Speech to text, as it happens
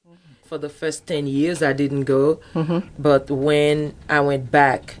For the first 10 years, I didn't go. But when I went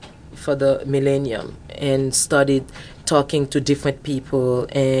back for the millennium and started talking to different people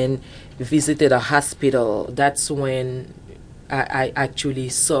and visited a hospital, that's when I actually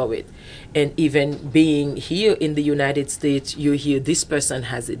saw it. And even being here in the United States, you hear this person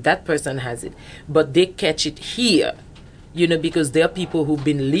has it, that person has it, but they catch it here, because there are people who've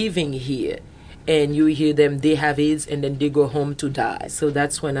been living here, and you hear them, they have AIDS, and then they go home to die. So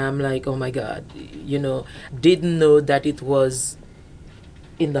that's when I'm like, oh my God, didn't know that it was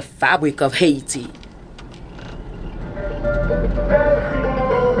in the fabric of Haiti.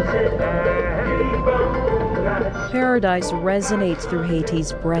 Paradise resonates through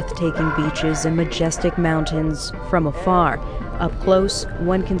Haiti's breathtaking beaches and majestic mountains from afar. Up close,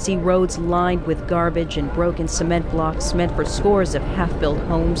 one can see roads lined with garbage and broken cement blocks meant for scores of half-built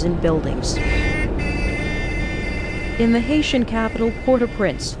homes and buildings. In the Haitian capital,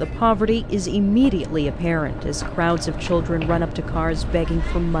 Port-au-Prince, the poverty is immediately apparent as crowds of children run up to cars begging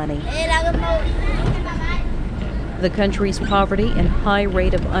for money. The country's poverty and high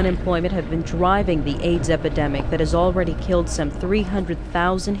rate of unemployment have been driving the AIDS epidemic that has already killed some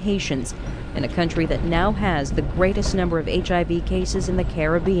 300,000 Haitians in a country that now has the greatest number of HIV cases in the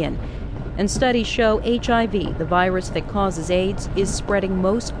Caribbean. And studies show HIV, the virus that causes AIDS, is spreading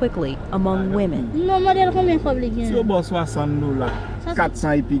most quickly among women.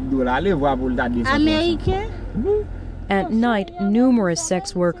 At night, numerous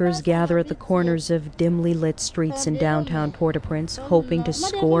sex workers gather at the corners of dimly lit streets in downtown Port-au-Prince, hoping to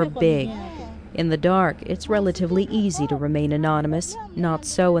score big. In the dark, it's relatively easy to remain anonymous. Not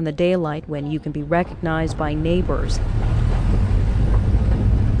so in the daylight, when you can be recognized by neighbors.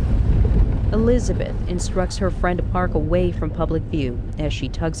 Elizabeth instructs her friend to park away from public view as she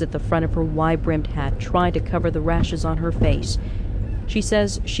tugs at the front of her wide-brimmed hat, trying to cover the rashes on her face. She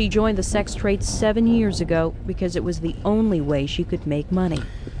says she joined the sex trade 7 years ago because it was the only way she could make money.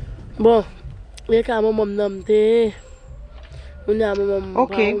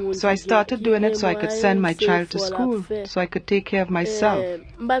 Okay, so I started doing it so I could send my child to school, so I could take care of myself.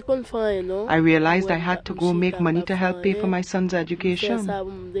 I realized I had to go make money to help pay for my son's education.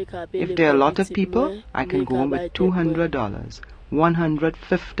 If there are a lot of people, I can go home with $200.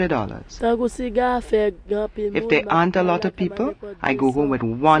 $150. If there aren't a lot of people, I go home with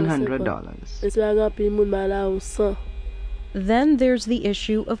 $100. Then there's the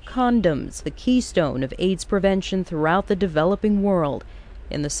issue of condoms, the keystone of AIDS prevention throughout the developing world.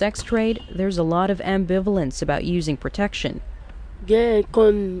 In the sex trade, there's a lot of ambivalence about using protection. Some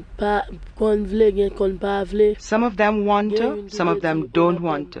of them want to, some of them don't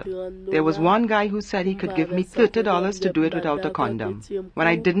want to. There was one guy who said he could give me $30 to do it without a condom. When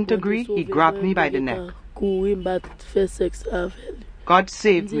I didn't agree, he grabbed me by the neck. God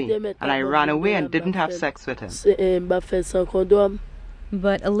saved me, and I ran away and didn't have sex with him.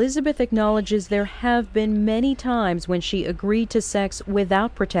 But Elizabeth acknowledges there have been many times when she agreed to sex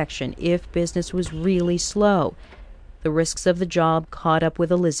without protection if business was really slow. The risks of the job caught up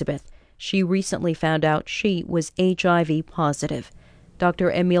with Elizabeth. She recently found out she was HIV positive.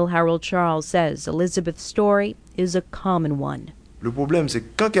 Dr. Emile Harold Charles says Elizabeth's story is a common one. Le problème, c'est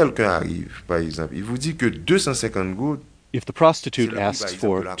quand quelqu'un arrive, par exemple, il vous dit que 250 gouttes. If the prostitute asks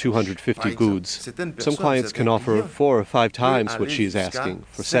for 250 goods, some clients can offer 4 or 5 times what she is asking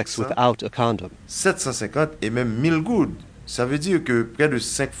for sex without a condom. 750 et même 1000 gouttes. Ça veut dire que près de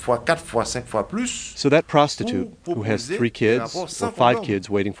 5 fois, 4 fois, 5 fois plus. So that prostitute who has 3 kids or 5 kids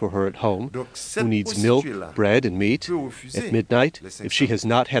waiting for her at home, who needs milk, bread, and meat, at midnight, if she has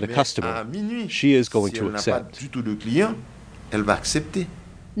not had a customer, she is going to accept.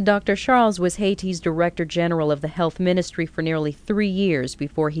 Dr. Charles was Haiti's Director General of the Health Ministry for nearly 3 years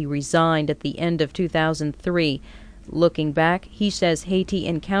before he resigned at the end of 2003. Looking back, he says Haiti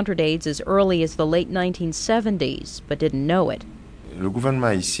encountered AIDS as early as the late 1970s, but didn't know it. The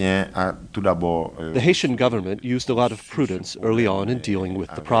Haitian government used a lot of prudence early on in dealing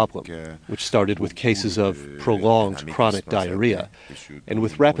with the problem, which started with cases of prolonged chronic diarrhea and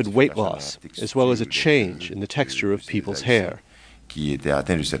with rapid weight loss, as well as a change in the texture of people's hair. In the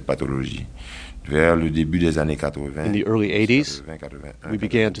early 80s, we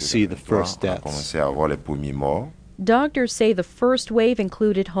began to see the first deaths. Doctors say the first wave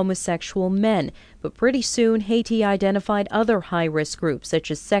included homosexual men, but pretty soon Haiti identified other high-risk groups, such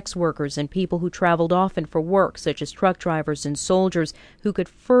as sex workers and people who traveled often for work, such as truck drivers and soldiers, who could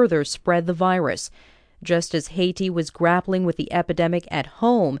further spread the virus. Just as Haiti was grappling with the epidemic at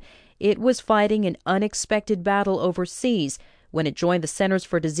home, it was fighting an unexpected battle overseas when it joined the Centers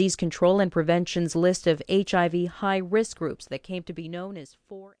for Disease Control and Prevention's list of HIV high-risk groups that came to be known as 4.